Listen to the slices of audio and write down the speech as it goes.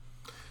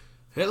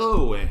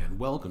Hello and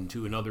welcome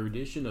to another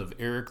edition of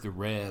Eric the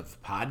Rev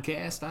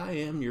podcast. I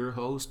am your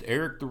host,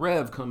 Eric the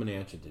Rev, coming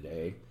at you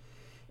today.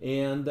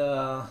 And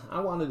I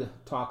wanted to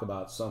talk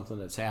about something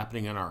that's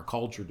happening in our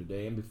culture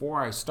today. And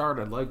before I start,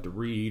 I'd like to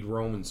read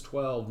Romans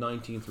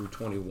 12:19 through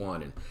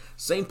 21. And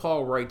St.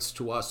 Paul writes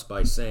to us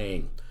by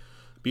saying,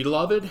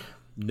 "Beloved,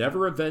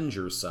 never avenge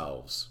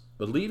yourselves,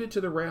 but leave it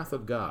to the wrath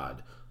of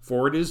God.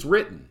 For it is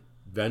written,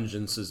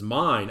 'Vengeance is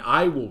mine,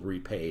 I will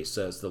repay,'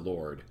 says the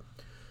Lord.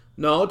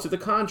 No, to the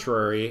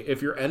contrary,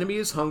 if your enemy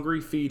is hungry,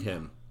 feed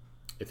him.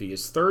 If he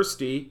is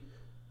thirsty,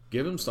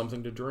 give him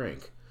something to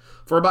drink.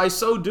 For by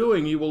so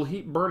doing, you will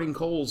heap burning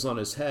coals on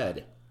his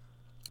head.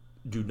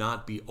 Do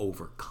not be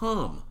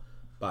overcome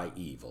by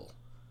evil,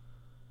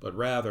 but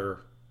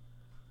rather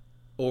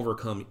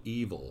overcome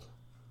evil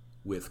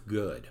with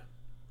good."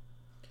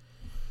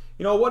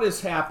 You know, what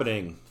is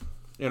happening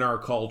in our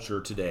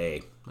culture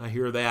today? I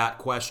hear that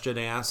question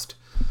asked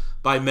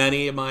by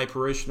many of my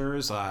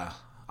parishioners.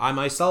 I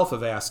myself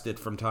have asked it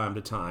from time to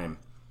time.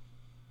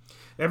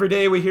 Every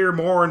day we hear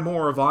more and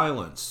more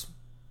violence,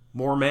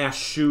 more mass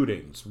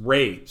shootings,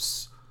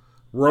 rapes,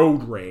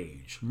 road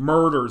rage,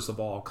 murders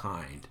of all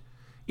kind.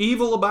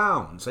 Evil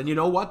abounds, and you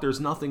know what? There's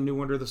nothing new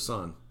under the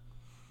sun.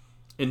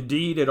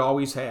 Indeed, it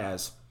always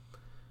has.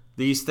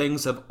 These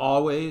things have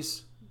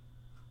always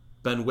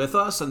been with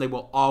us, and they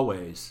will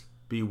always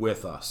be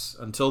with us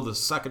until the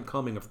second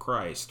coming of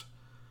Christ.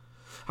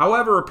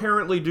 However,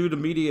 apparently due to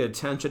media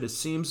attention, it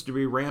seems to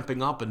be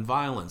ramping up in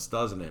violence,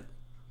 doesn't it?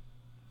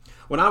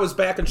 When I was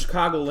back in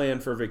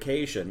Chicagoland for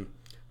vacation,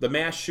 the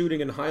mass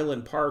shooting in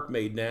Highland Park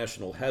made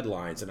national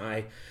headlines, and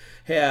I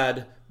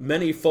had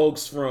many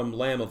folks from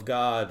Lamb of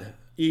God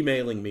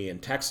emailing me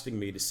and texting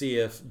me to see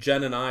if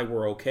Jen and I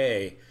were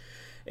okay.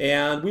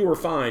 And we were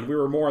fine. We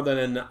were more than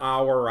an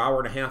hour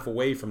and a half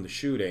away from the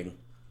shooting.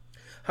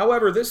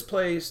 However, this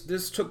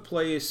took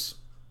place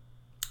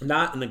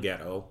not in a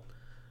ghetto,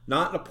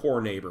 not in a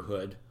poor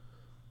neighborhood,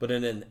 but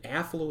in an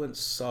affluent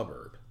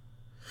suburb.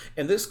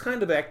 And this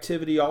kind of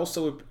activity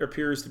also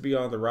appears to be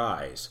on the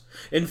rise.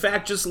 In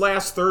fact, just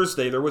last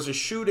Thursday, there was a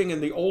shooting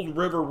in the Old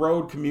River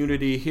Road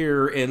community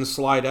here in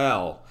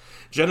Slidell.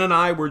 Jen and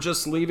I were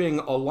just leaving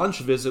a lunch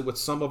visit with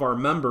some of our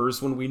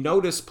members when we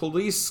noticed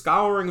police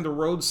scouring the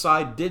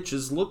roadside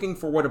ditches looking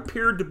for what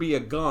appeared to be a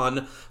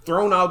gun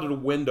thrown out of the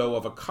window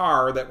of a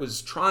car that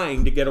was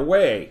trying to get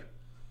away.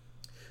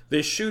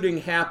 This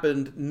shooting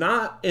happened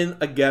not in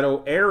a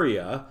ghetto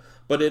area,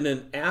 but in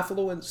an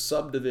affluent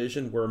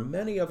subdivision where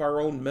many of our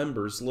own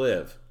members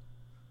live.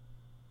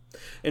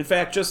 In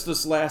fact, just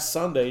this last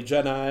Sunday,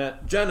 Jen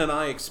and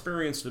I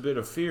experienced a bit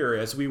of fear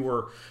as we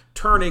were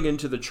turning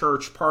into the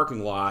church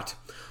parking lot.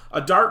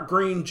 A dark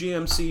green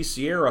GMC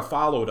Sierra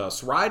followed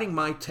us, riding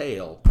my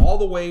tail, all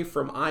the way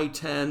from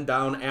I-10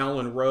 down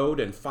Allen Road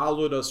and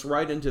followed us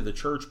right into the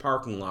church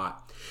parking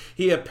lot.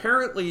 He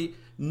apparently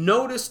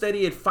noticed that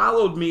he had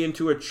followed me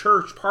into a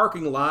church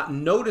parking lot,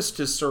 noticed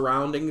his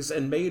surroundings,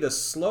 and made a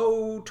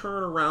slow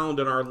turn around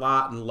in our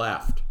lot and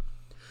left.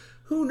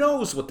 Who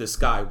knows what this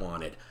guy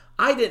wanted?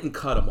 I didn't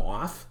cut him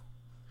off.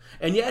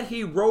 And yet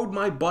he rode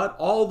my butt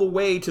all the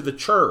way to the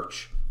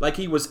church, like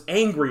he was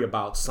angry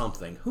about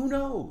something. Who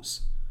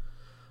knows?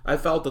 I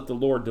felt that the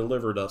Lord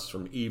delivered us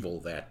from evil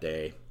that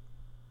day.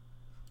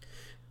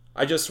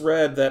 I just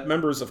read that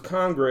members of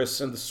Congress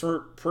and the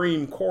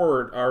Supreme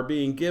Court are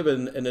being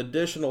given an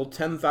additional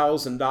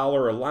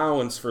 $10,000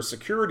 allowance for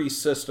security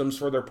systems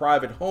for their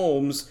private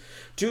homes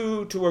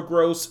due to a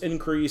gross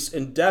increase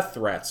in death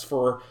threats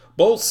for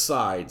both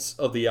sides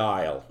of the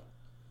aisle.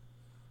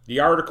 The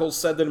article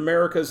said that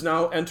America is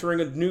now entering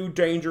a new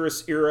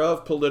dangerous era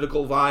of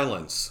political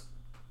violence.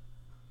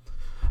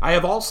 I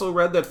have also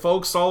read that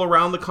folks all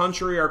around the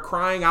country are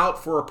crying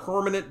out for a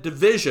permanent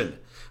division,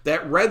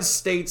 that red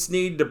states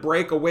need to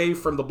break away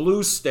from the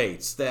blue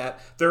states, that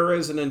there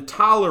is an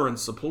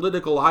intolerance of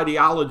political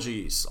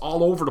ideologies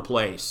all over the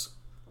place.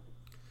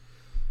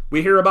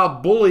 We hear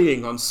about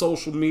bullying on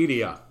social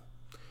media,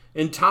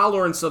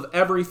 intolerance of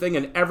everything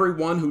and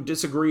everyone who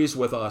disagrees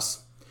with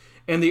us,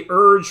 and the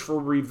urge for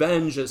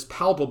revenge is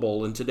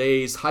palpable in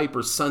today's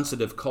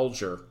hypersensitive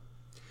culture.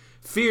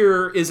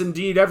 Fear is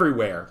indeed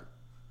everywhere.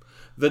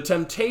 The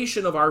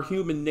temptation of our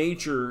human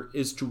nature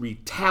is to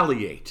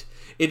retaliate.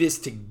 It is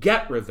to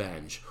get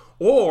revenge,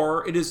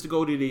 or it is to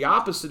go to the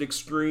opposite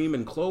extreme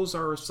and close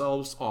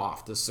ourselves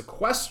off, to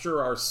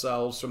sequester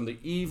ourselves from the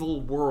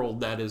evil world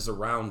that is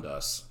around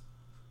us.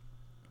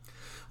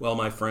 Well,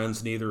 my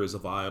friends, neither is a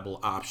viable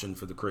option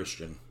for the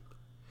Christian.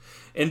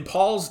 In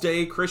Paul's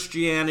day,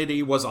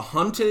 Christianity was a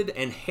hunted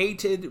and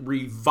hated,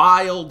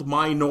 reviled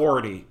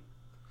minority.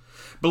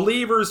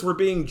 Believers were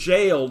being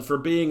jailed for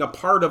being a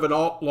part of an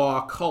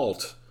outlaw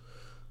cult.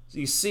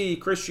 You see,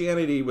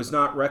 Christianity was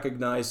not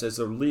recognized as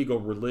a legal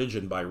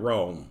religion by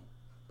Rome.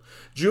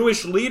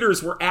 Jewish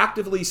leaders were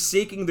actively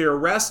seeking the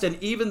arrest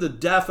and even the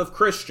death of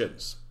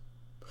Christians.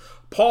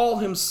 Paul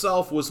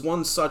himself was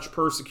one such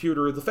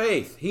persecutor of the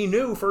faith. He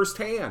knew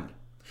firsthand.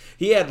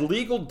 He had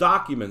legal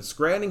documents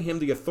granting him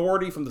the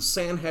authority from the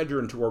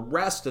Sanhedrin to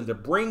arrest and to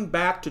bring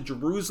back to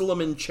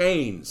Jerusalem in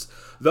chains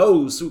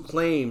those who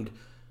claimed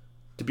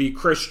to be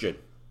Christian.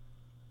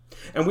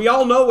 And we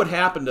all know what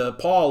happened to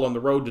Paul on the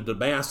road to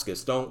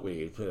Damascus, don't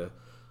we? To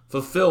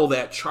fulfill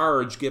that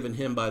charge given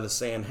him by the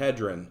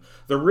Sanhedrin.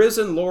 The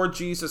risen Lord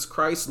Jesus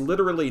Christ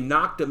literally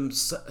knocked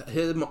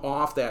him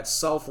off that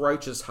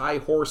self-righteous high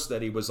horse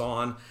that he was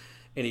on,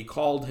 and he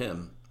called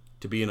him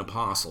to be an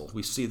apostle.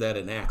 We see that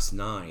in Acts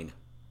 9.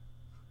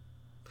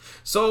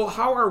 So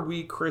how are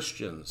we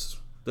Christians,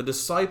 the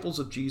disciples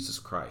of Jesus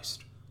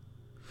Christ?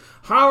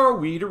 How are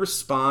we to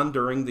respond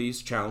during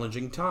these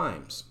challenging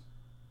times?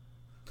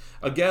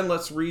 Again,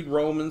 let's read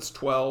Romans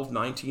 12,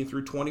 19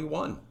 through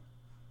 21.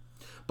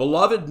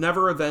 Beloved,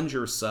 never avenge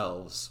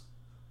yourselves,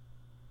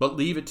 but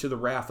leave it to the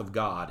wrath of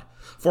God.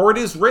 For it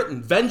is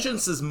written,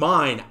 vengeance is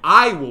mine,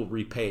 I will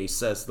repay,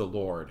 says the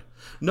Lord.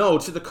 No,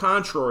 to the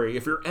contrary,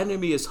 if your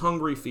enemy is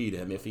hungry, feed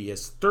him. If he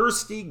is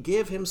thirsty,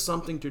 give him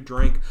something to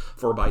drink,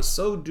 for by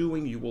so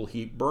doing you will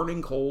heap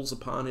burning coals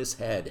upon his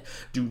head.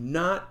 Do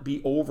not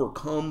be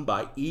overcome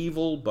by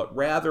evil, but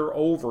rather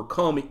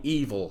overcome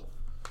evil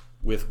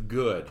with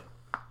good.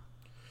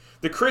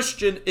 The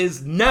Christian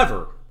is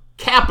never,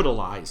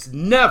 capitalized,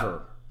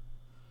 never,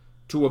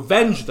 to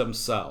avenge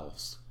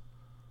themselves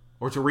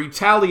or to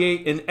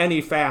retaliate in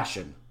any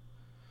fashion.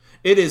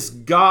 It is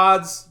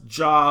God's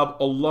job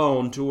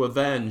alone to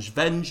avenge.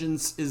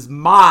 Vengeance is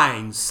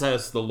mine,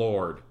 says the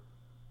Lord.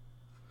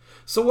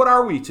 So what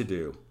are we to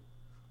do?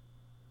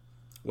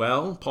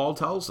 Well, Paul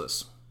tells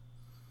us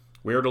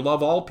we are to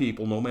love all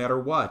people no matter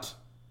what.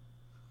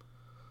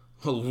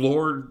 The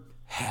Lord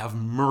have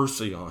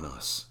mercy on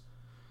us.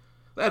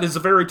 That is a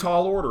very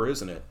tall order,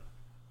 isn't it?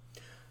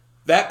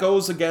 That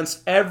goes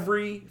against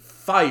every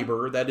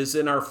fiber that is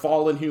in our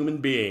fallen human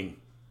being.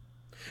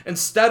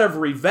 Instead of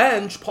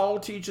revenge, Paul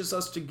teaches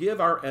us to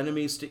give our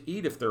enemies to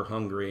eat if they're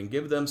hungry and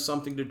give them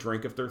something to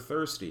drink if they're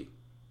thirsty.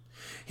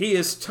 He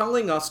is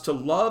telling us to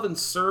love and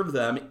serve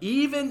them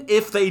even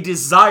if they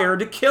desire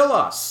to kill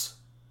us.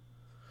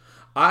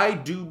 I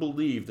do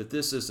believe that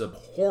this is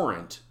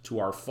abhorrent to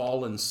our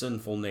fallen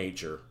sinful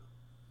nature.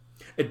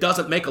 It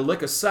doesn't make a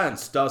lick of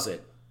sense, does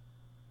it?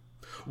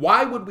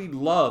 Why would we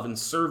love and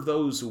serve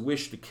those who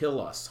wish to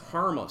kill us,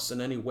 harm us in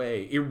any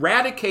way,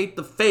 eradicate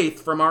the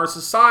faith from our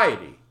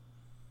society?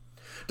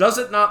 Does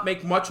it not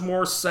make much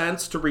more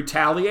sense to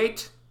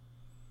retaliate?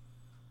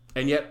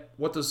 And yet,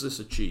 what does this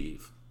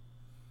achieve?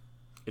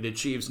 It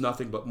achieves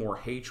nothing but more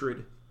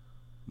hatred,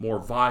 more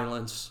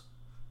violence,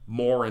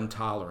 more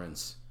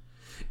intolerance.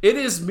 It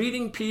is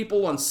meeting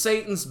people on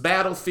Satan's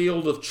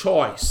battlefield of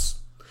choice.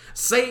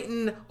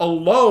 Satan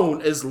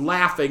alone is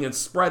laughing and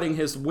spreading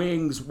his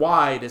wings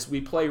wide as we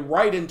play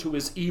right into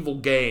his evil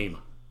game.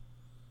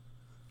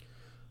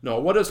 No,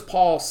 what does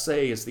Paul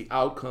say is the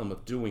outcome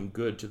of doing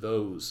good to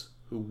those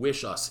who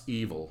wish us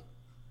evil?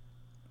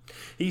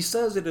 He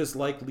says it is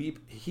like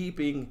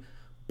heaping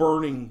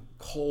burning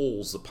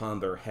coals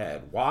upon their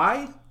head.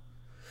 Why?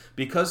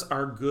 Because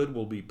our good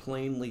will be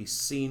plainly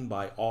seen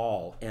by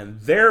all,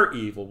 and their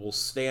evil will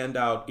stand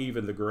out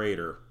even the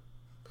greater.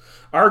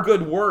 Our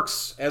good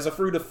works, as a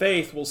fruit of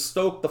faith, will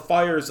stoke the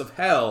fires of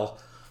hell,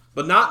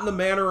 but not in the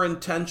manner and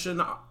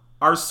intention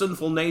our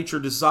sinful nature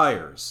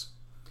desires.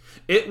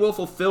 It will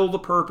fulfill the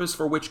purpose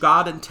for which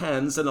God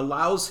intends and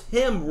allows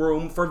him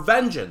room for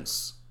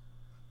vengeance.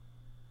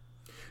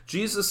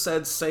 Jesus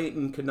said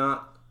Satan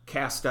cannot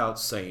cast out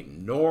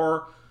Satan,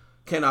 nor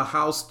can a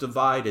house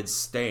divided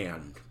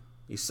stand.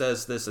 He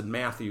says this in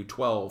Matthew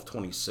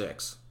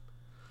 12:26.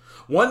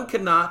 One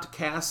cannot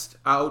cast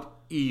out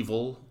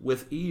evil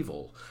with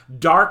evil.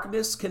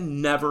 Darkness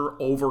can never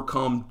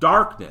overcome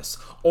darkness.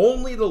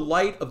 Only the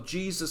light of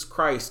Jesus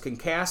Christ can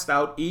cast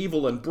out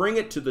evil and bring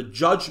it to the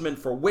judgment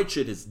for which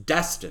it is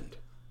destined.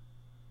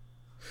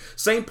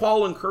 St.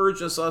 Paul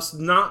encourages us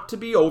not to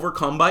be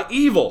overcome by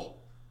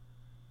evil.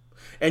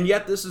 And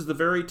yet this is the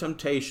very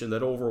temptation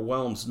that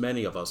overwhelms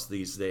many of us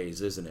these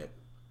days, isn't it?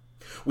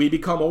 We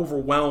become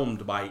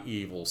overwhelmed by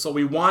evil, so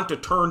we want to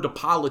turn to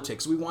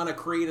politics. We want to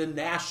create a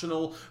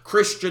national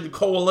Christian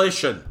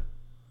coalition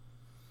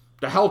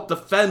to help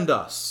defend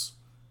us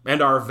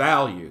and our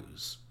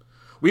values.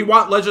 We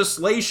want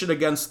legislation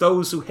against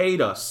those who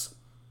hate us.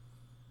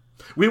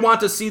 We want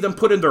to see them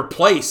put in their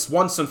place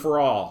once and for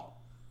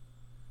all.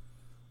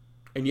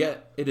 And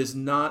yet, it is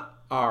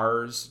not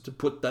ours to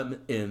put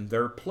them in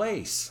their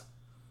place.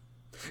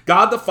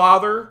 God the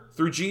Father,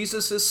 through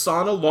Jesus his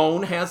Son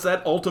alone, has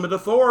that ultimate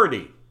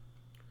authority.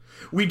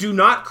 We do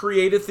not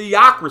create a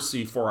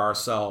theocracy for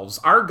ourselves.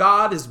 Our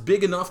God is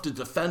big enough to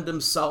defend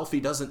himself. He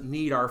doesn't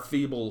need our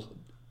feeble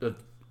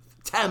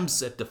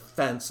attempts at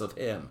defense of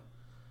him.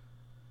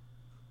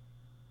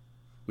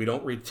 We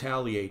don't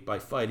retaliate by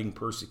fighting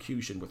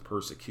persecution with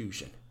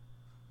persecution.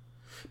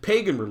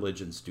 Pagan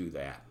religions do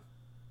that.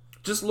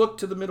 Just look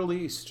to the Middle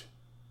East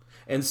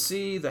and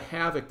see the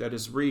havoc that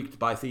is wreaked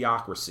by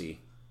theocracy.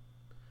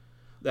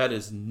 That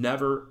is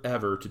never,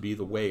 ever to be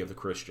the way of the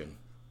Christian.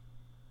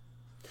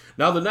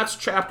 Now, the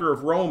next chapter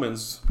of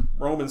Romans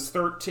Romans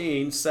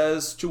 13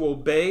 says to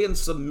obey and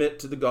submit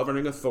to the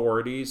governing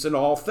authorities in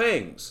all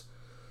things.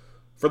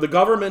 For the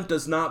government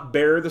does not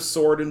bear the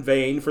sword in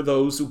vain for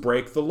those who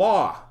break the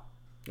law,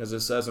 as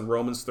it says in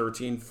Romans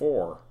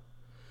 13:4.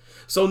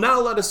 So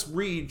now let us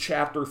read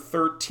chapter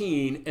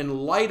 13 in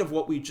light of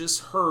what we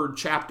just heard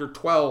chapter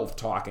 12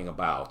 talking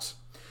about.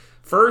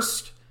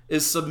 First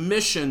is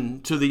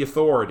submission to the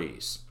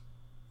authorities.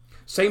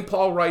 St.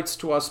 Paul writes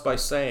to us by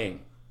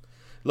saying,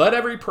 "Let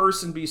every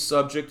person be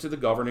subject to the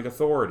governing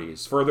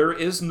authorities, for there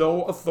is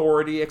no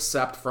authority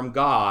except from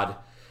God,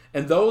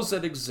 and those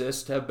that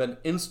exist have been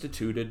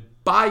instituted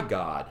by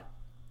God.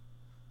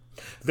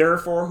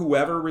 Therefore,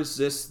 whoever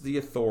resists the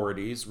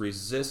authorities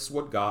resists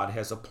what God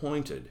has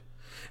appointed,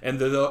 and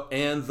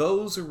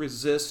those who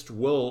resist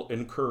will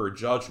incur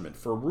judgment.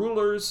 For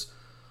rulers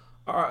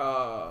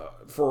are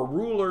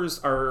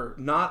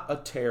not a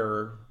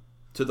terror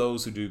to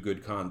those who do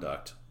good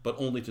conduct, but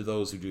only to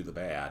those who do the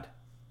bad.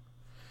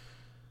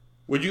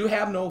 Would you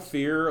have no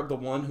fear of the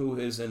one who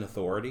is in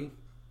authority?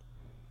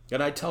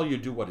 And I tell you,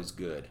 do what is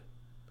good,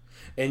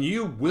 and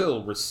you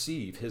will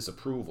receive his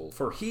approval,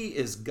 for he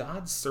is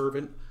God's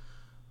servant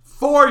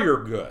for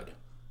your good.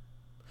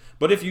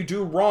 But if you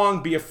do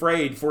wrong, be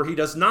afraid, for he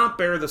does not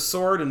bear the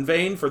sword in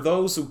vain for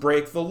those who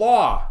break the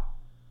law.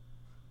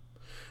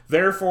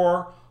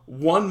 Therefore,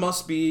 one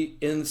must be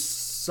in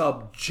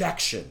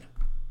subjection,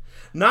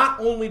 not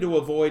only to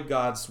avoid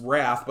God's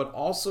wrath, but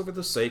also for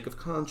the sake of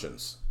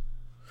conscience.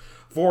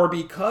 For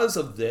because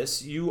of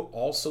this, you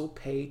also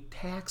pay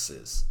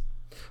taxes.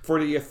 For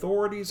the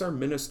authorities are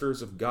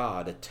ministers of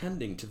God,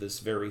 attending to this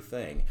very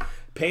thing.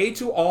 Pay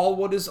to all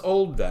what is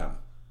owed them.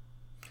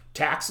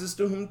 Taxes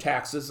to whom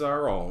taxes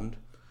are owed,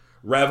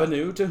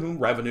 revenue to whom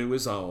revenue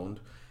is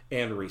owed,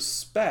 and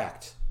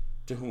respect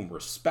to whom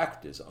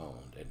respect is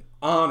owed, and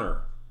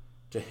honor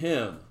to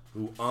him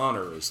who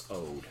honor is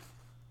owed."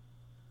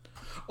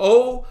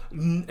 Oh,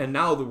 and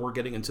now that we're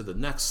getting into the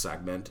next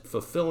segment,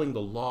 fulfilling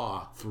the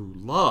law through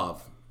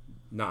love,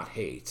 not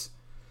hate.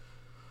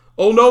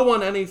 "Owe no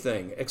one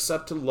anything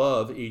except to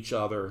love each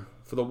other,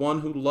 for the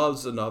one who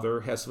loves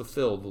another has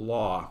fulfilled the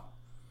law.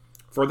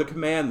 For the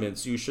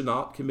commandments, you shall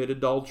not commit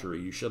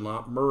adultery, you shall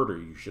not murder,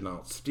 you shall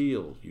not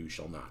steal, you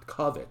shall not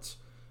covet,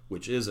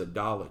 which is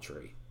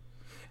idolatry,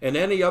 and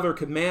any other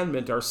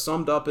commandment are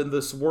summed up in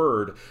this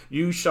word,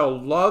 you shall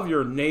love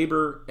your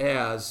neighbor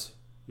as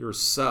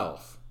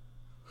yourself.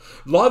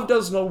 Love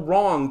does no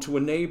wrong to a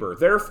neighbor.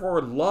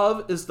 Therefore,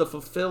 love is the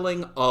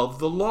fulfilling of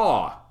the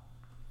law.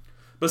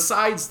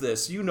 Besides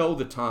this, you know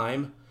the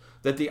time,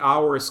 that the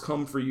hour has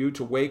come for you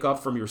to wake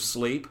up from your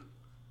sleep.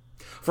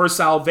 For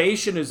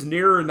salvation is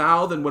nearer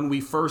now than when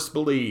we first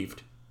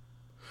believed.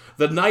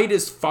 The night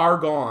is far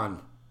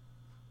gone.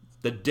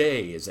 The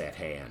day is at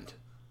hand.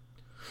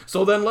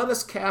 So then let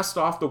us cast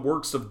off the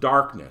works of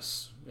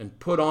darkness and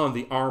put on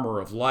the armor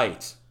of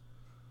light.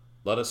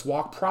 Let us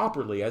walk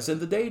properly as in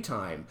the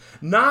daytime,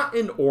 not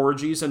in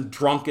orgies and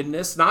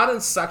drunkenness, not in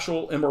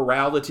sexual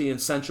immorality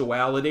and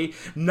sensuality,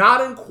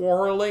 not in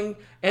quarreling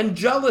and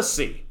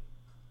jealousy,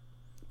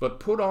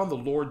 but put on the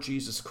Lord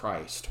Jesus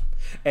Christ,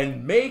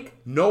 and make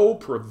no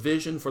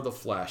provision for the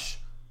flesh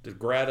to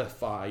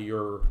gratify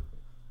your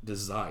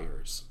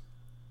desires."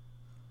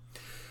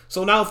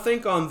 So now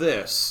think on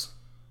this.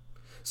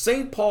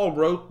 St. Paul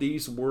wrote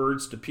these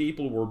words to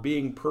people who were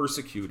being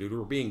persecuted, who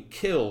were being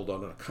killed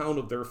on account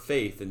of their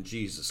faith in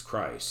Jesus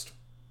Christ.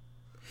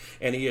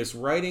 And he is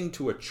writing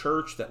to a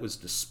church that was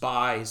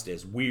despised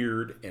as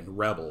weird and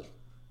rebel.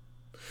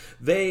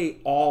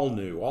 They all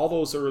knew, all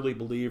those early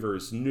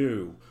believers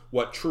knew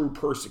what true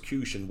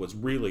persecution was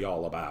really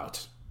all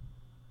about.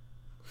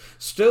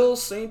 Still,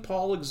 St.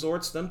 Paul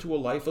exhorts them to a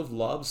life of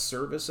love,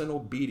 service, and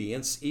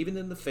obedience, even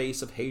in the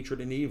face of hatred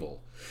and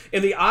evil.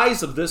 In the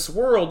eyes of this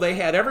world, they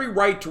had every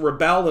right to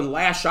rebel and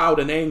lash out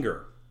in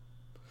anger.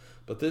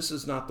 But this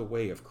is not the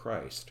way of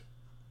Christ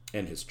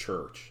and his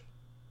church.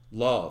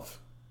 Love.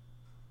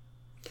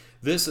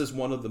 This is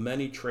one of the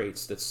many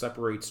traits that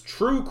separates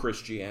true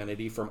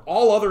Christianity from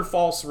all other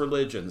false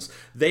religions.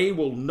 They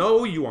will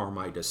know you are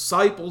my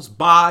disciples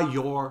by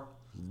your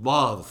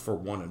love for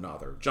one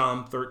another.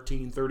 John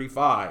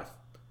 13:35.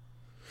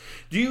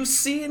 Do you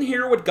see and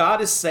hear what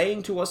God is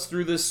saying to us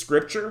through this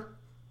scripture?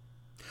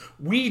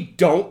 We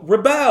don't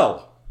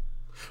rebel.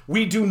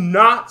 We do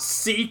not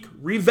seek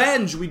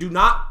revenge. We do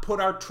not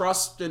put our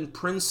trust in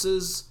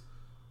princes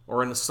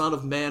or in a Son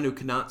of Man who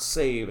cannot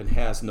save and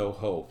has no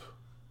hope.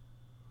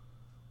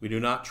 We do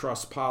not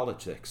trust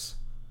politics.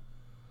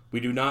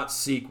 We do not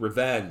seek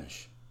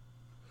revenge.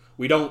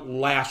 We don't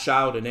lash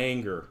out in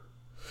anger.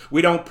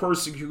 We don't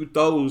persecute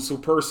those who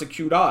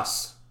persecute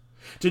us.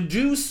 To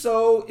do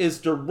so is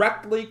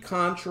directly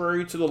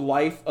contrary to the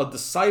life of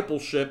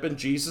discipleship in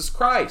Jesus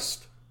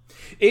Christ.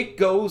 It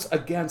goes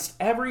against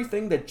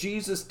everything that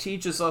Jesus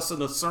teaches us in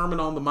the Sermon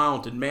on the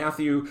Mount in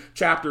Matthew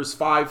chapters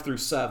 5 through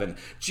 7.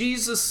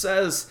 Jesus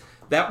says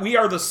that we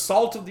are the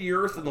salt of the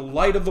earth and the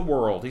light of the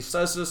world. He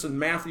says this in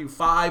Matthew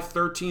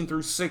 5:13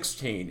 through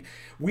 16.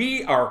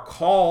 We are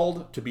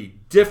called to be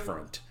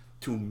different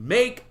to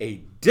make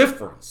a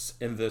difference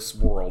in this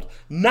world,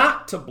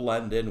 not to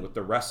blend in with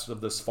the rest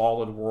of this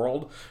fallen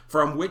world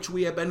from which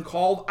we have been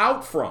called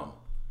out from.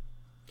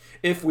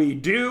 If we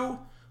do,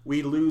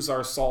 we lose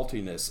our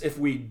saltiness. If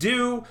we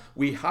do,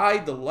 we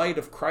hide the light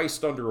of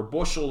Christ under a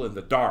bushel in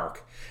the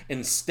dark.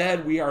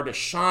 Instead, we are to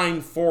shine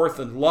forth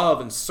in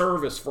love and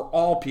service for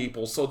all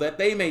people so that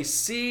they may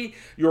see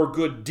your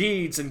good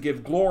deeds and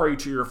give glory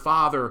to your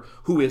Father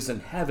who is in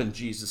heaven,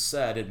 Jesus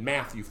said in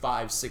Matthew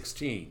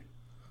 5:16.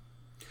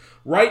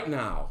 Right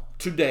now,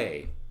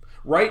 today,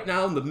 right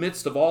now in the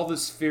midst of all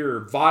this fear,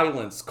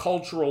 violence,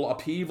 cultural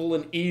upheaval,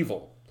 and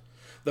evil,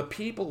 the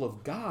people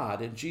of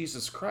God and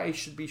Jesus Christ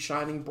should be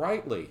shining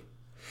brightly.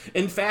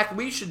 In fact,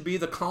 we should be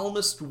the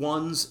calmest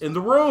ones in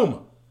the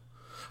room.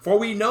 For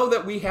we know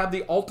that we have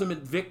the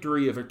ultimate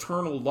victory of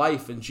eternal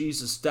life in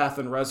Jesus' death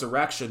and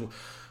resurrection.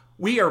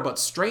 We are but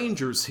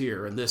strangers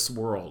here in this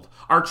world.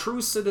 Our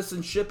true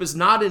citizenship is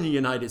not in the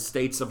United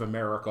States of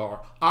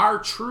America. Our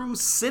true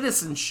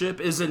citizenship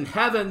is in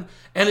heaven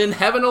and in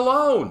heaven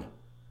alone.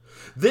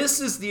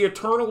 This is the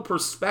eternal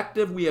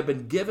perspective we have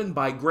been given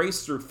by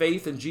grace through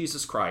faith in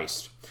Jesus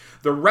Christ.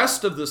 The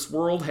rest of this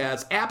world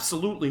has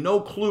absolutely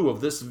no clue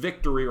of this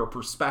victory or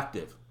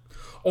perspective.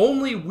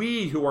 Only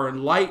we who are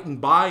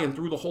enlightened by and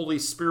through the Holy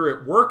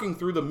Spirit, working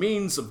through the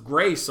means of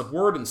grace, of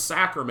word and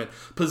sacrament,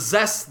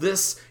 possess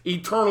this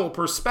eternal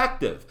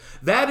perspective.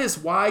 That is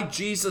why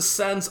Jesus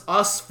sends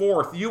us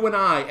forth, you and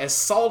I, as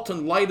salt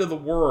and light of the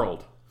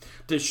world,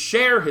 to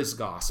share his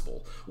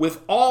gospel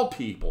with all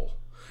people,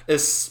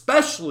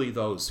 especially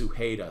those who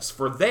hate us,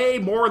 for they,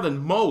 more than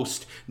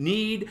most,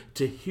 need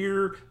to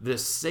hear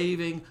this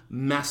saving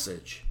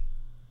message.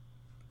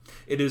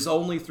 It is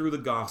only through the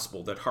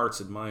gospel that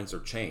hearts and minds are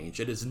changed.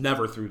 It is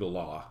never through the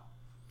law.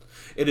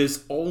 It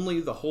is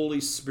only the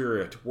Holy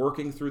Spirit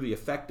working through the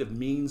effective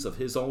means of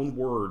his own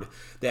word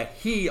that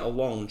he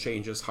alone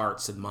changes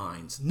hearts and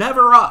minds,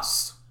 never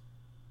us.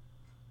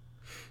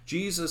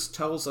 Jesus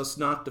tells us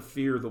not to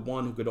fear the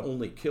one who could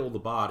only kill the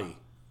body,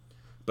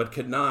 but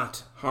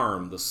cannot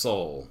harm the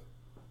soul.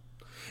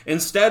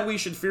 Instead, we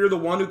should fear the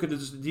one who could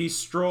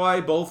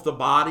destroy both the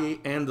body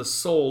and the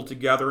soul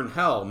together in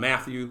hell.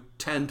 Matthew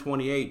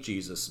 10:28,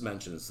 Jesus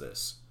mentions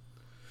this.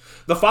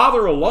 The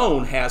Father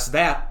alone has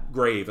that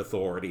grave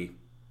authority,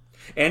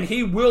 and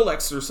he will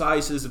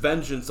exercise his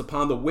vengeance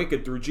upon the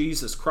wicked through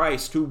Jesus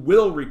Christ, who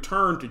will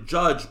return to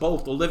judge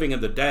both the living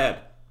and the dead.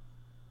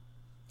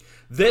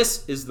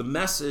 This is the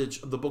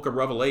message of the book of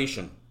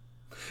Revelation.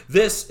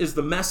 This is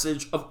the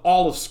message of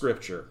all of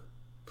Scripture.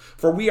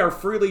 For we are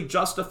freely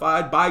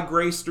justified by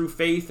grace through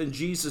faith in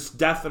Jesus'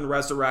 death and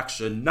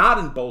resurrection, not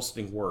in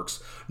boasting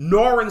works,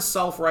 nor in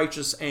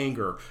self-righteous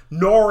anger,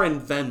 nor in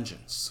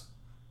vengeance.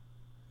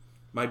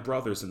 My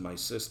brothers and my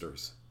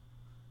sisters,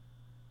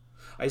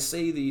 I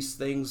say these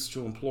things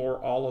to implore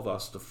all of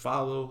us to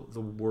follow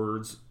the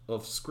words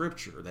of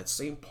Scripture that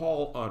St.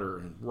 Paul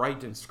uttered and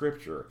write in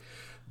Scripture.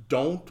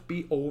 Don't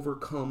be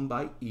overcome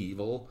by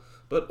evil,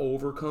 but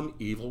overcome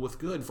evil with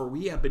good. For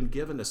we have been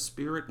given a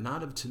spirit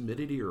not of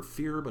timidity or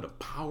fear, but of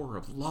power,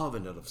 of love,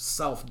 and of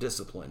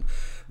self-discipline.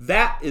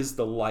 That is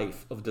the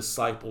life of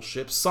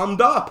discipleship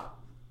summed up.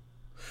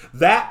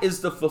 That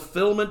is the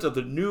fulfillment of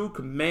the new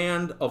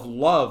command of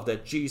love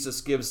that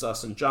Jesus gives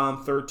us in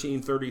John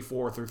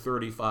 13:34 through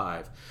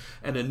 35.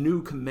 And a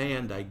new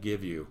command I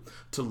give you,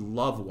 to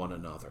love one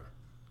another,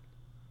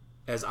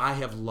 as I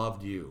have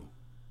loved you.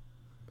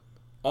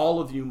 All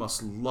of you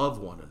must love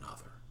one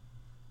another,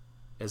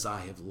 as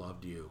I have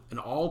loved you. And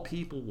all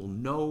people will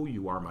know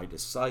you are my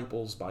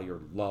disciples by your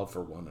love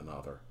for one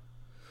another.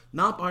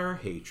 Not by our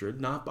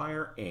hatred, not by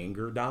our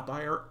anger, not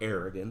by our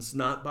arrogance,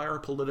 not by our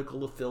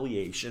political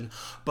affiliation,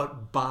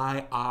 but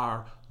by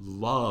our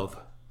love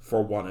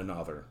for one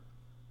another.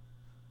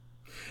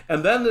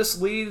 And then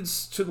this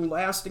leads to the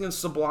lasting and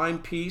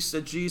sublime peace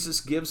that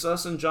Jesus gives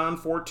us in John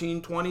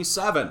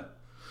 14:27.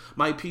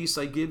 My peace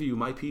I give you,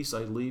 my peace I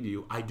leave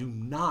you. I do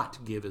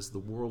not give as the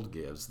world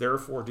gives.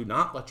 Therefore, do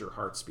not let your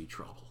hearts be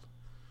troubled,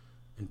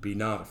 and be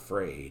not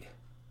afraid.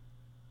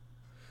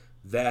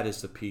 That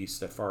is the peace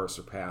that far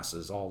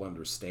surpasses all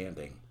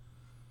understanding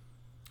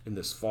in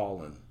this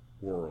fallen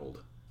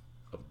world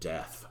of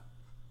death.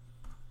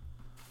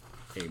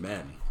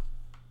 Amen.